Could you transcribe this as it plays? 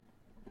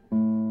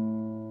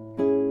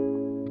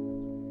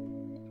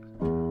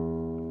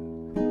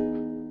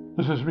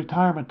This is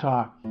Retirement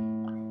Talk.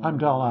 I'm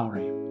Del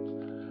Lowry.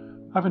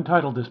 I've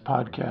entitled this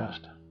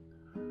podcast,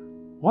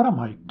 What Am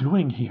I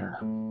Doing Here?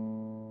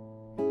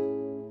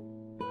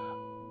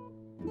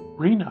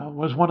 Rena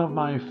was one of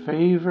my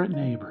favorite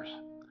neighbors.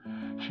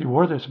 She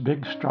wore this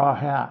big straw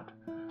hat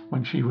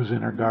when she was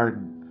in her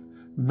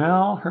garden.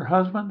 Mel, her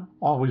husband,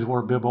 always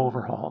wore bib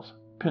overalls,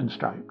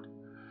 pinstriped.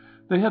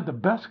 They had the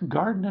best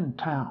garden in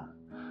town.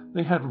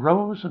 They had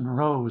rows and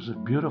rows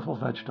of beautiful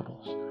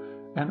vegetables,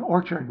 an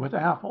orchard with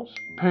apples,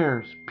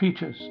 pears,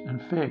 peaches,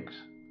 and figs.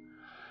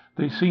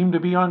 They seemed to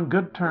be on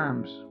good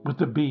terms with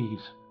the bees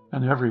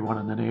and everyone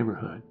in the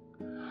neighborhood.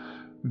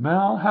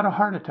 Mel had a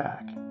heart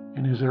attack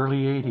in his early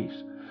 80s.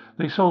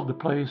 They sold the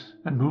place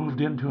and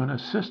moved into an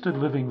assisted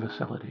living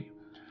facility.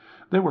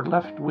 They were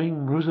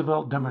left-wing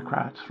Roosevelt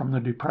Democrats from the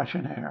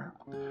Depression era.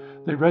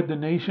 They read The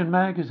Nation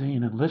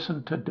magazine and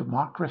listened to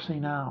Democracy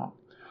Now!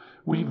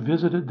 We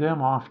visited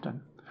them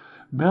often.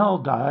 Mel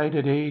died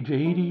at age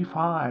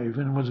 85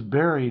 and was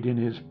buried in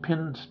his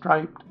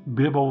pinstriped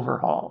bib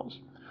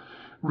overalls.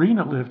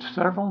 Rena lived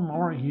several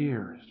more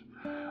years.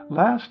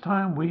 Last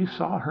time we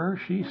saw her,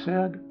 she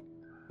said,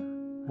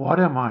 "What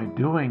am I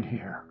doing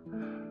here?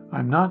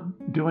 I'm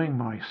not doing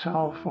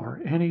myself or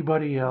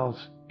anybody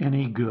else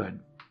any good."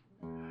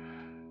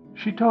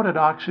 She toted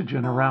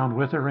oxygen around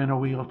with her in a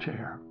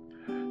wheelchair.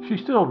 She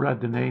still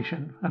read The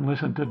Nation and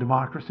listened to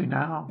Democracy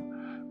Now!,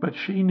 but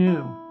she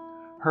knew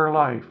her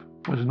life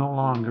was no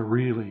longer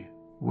really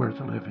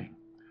worth living.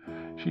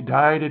 She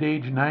died at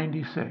age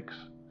 96.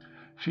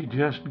 She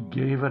just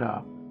gave it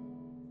up.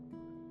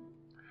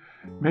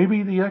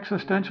 Maybe the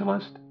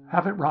existentialists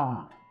have it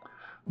wrong.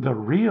 The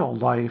real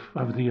life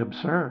of the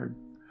absurd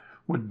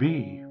would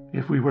be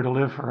if we were to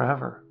live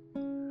forever.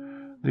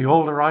 The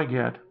older I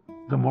get,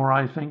 the more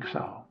I think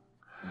so.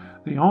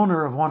 The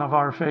owner of one of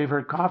our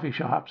favorite coffee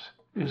shops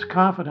is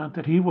confident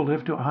that he will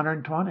live to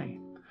 120.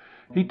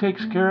 He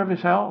takes care of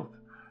his health,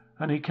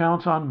 and he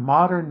counts on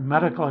modern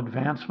medical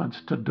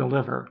advancements to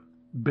deliver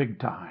big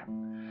time.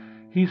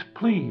 He's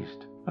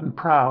pleased and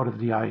proud of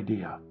the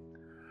idea.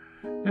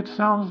 It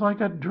sounds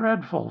like a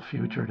dreadful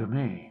future to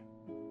me.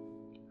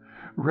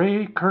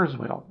 Ray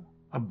Kurzweil,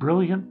 a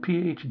brilliant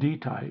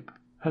PhD type,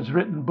 has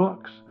written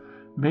books,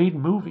 made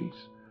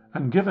movies,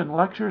 and given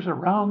lectures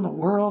around the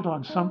world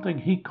on something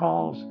he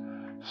calls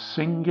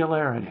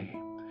singularity.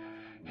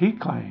 He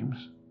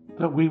claims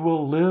that we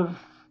will live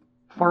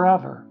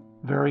forever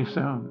very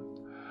soon.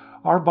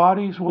 Our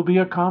bodies will be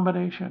a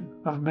combination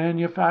of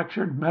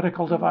manufactured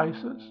medical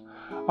devices.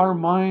 Our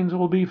minds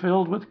will be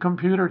filled with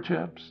computer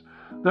chips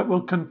that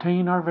will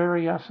contain our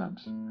very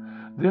essence.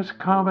 This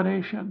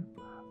combination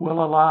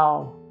will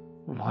allow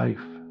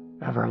life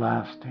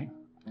everlasting.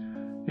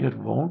 It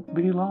won't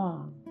be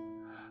long.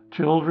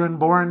 Children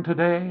born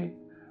today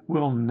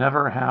will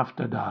never have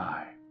to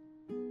die.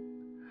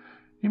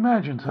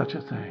 Imagine such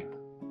a thing.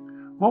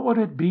 What would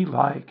it be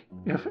like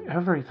if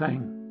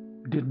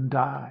everything didn't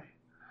die?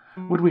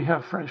 Would we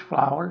have fresh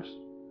flowers?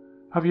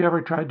 Have you ever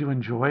tried to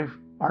enjoy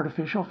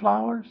artificial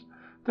flowers?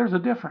 There's a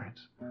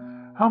difference.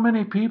 How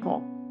many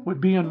people would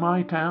be in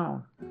my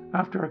town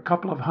after a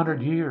couple of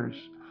 100 years?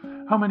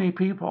 How many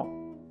people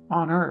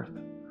on Earth?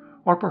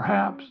 Or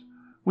perhaps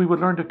we would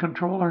learn to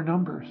control our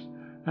numbers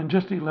and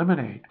just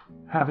eliminate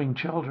having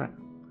children.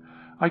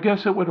 I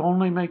guess it would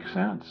only make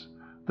sense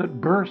that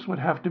births would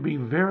have to be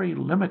very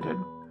limited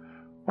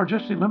or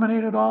just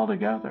eliminated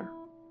altogether.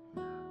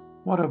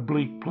 What a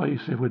bleak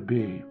place it would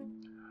be.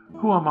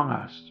 Who among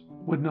us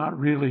would not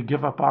really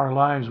give up our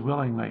lives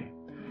willingly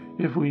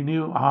if we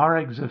knew our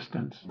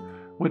existence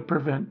would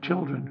prevent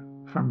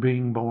children from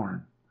being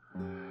born?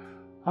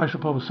 I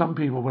suppose some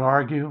people would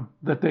argue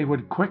that they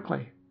would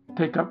quickly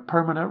take up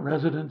permanent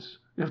residence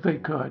if they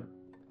could.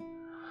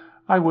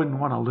 I wouldn't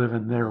want to live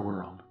in their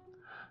world.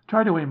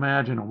 Try to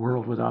imagine a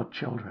world without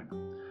children.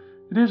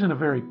 It isn't a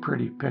very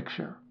pretty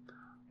picture,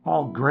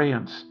 all gray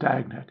and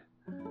stagnant.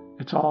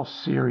 It's all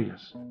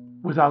serious,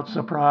 without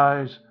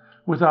surprise,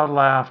 without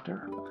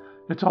laughter.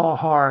 It's all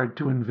hard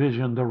to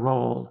envision the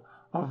role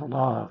of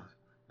love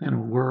in a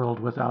world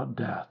without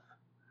death.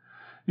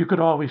 You could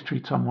always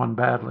treat someone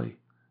badly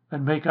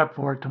and make up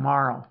for it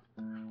tomorrow,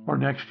 or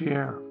next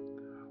year,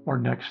 or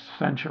next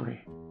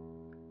century.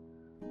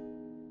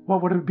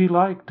 What would it be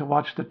like to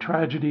watch the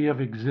tragedy of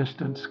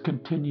existence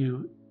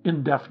continue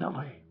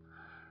indefinitely?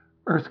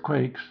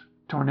 Earthquakes,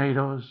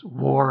 tornadoes,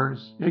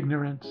 wars,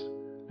 ignorance,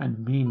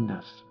 and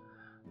meanness.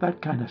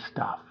 That kind of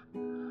stuff.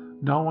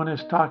 No one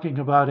is talking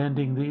about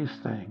ending these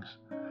things.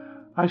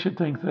 I should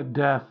think that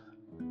death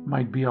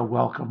might be a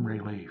welcome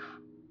relief.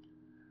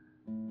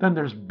 Then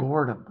there's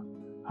boredom.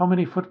 How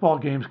many football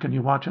games can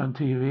you watch on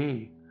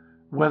TV?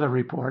 Weather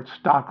reports,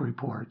 stock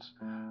reports.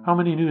 How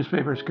many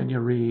newspapers can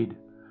you read?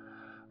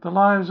 The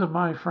lives of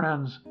my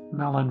friends,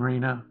 Mel and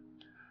Rena,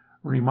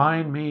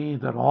 remind me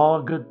that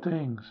all good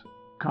things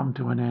come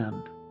to an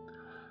end.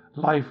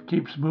 Life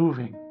keeps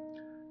moving,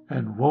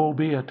 and woe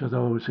be it to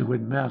those who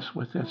would mess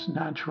with this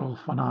natural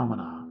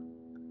phenomena.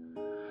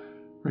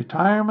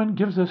 Retirement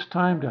gives us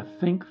time to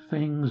think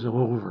things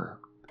over.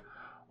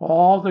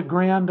 All the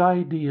grand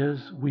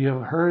ideas we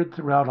have heard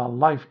throughout a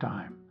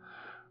lifetime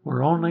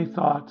were only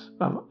thoughts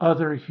of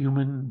other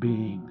human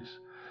beings.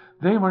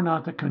 They were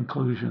not the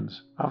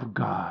conclusions of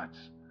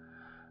gods.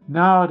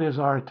 Now it is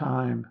our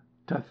time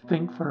to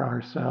think for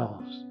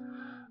ourselves.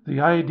 The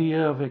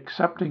idea of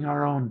accepting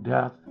our own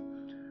death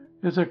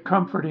is a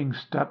comforting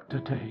step to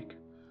take.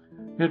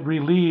 It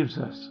relieves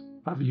us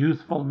of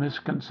youthful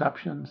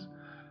misconceptions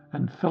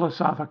and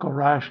philosophical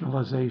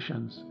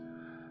rationalizations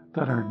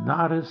that are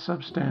not as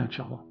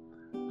substantial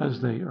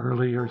as they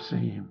earlier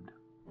seemed.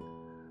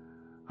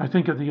 I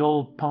think of the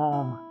old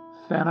poem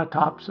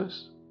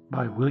Thanatopsis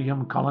by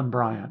William Cullen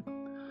Bryant.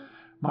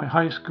 My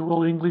high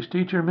school English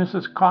teacher,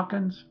 Mrs.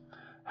 Calkins,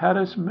 had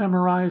us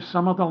memorize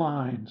some of the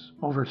lines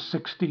over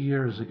 60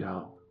 years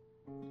ago.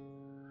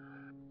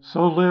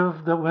 So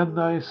live that when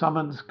thy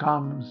summons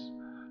comes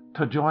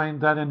to join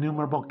that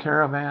innumerable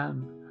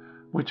caravan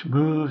which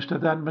moves to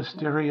that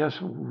mysterious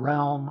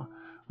realm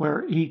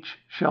where each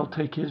shall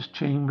take his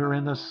chamber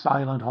in the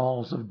silent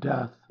halls of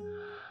death,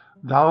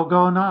 thou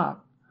go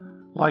not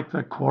like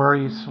the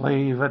quarry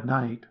slave at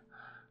night,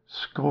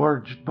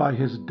 scourged by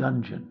his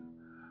dungeon,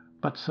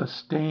 but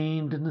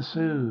sustained and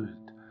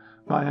soothed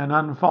by an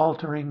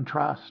unfaltering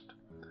trust.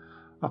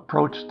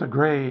 Approach the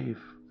grave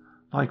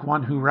like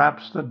one who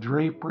wraps the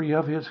drapery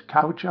of his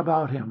couch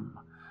about him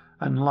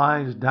and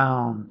lies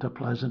down to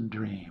pleasant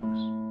dreams.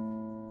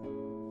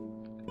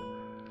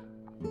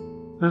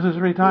 This is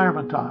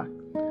Retirement Talk.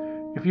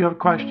 If you have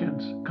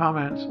questions,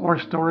 comments, or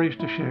stories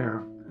to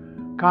share,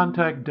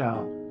 contact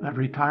Del at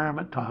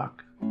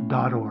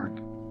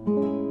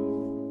retirementtalk.org.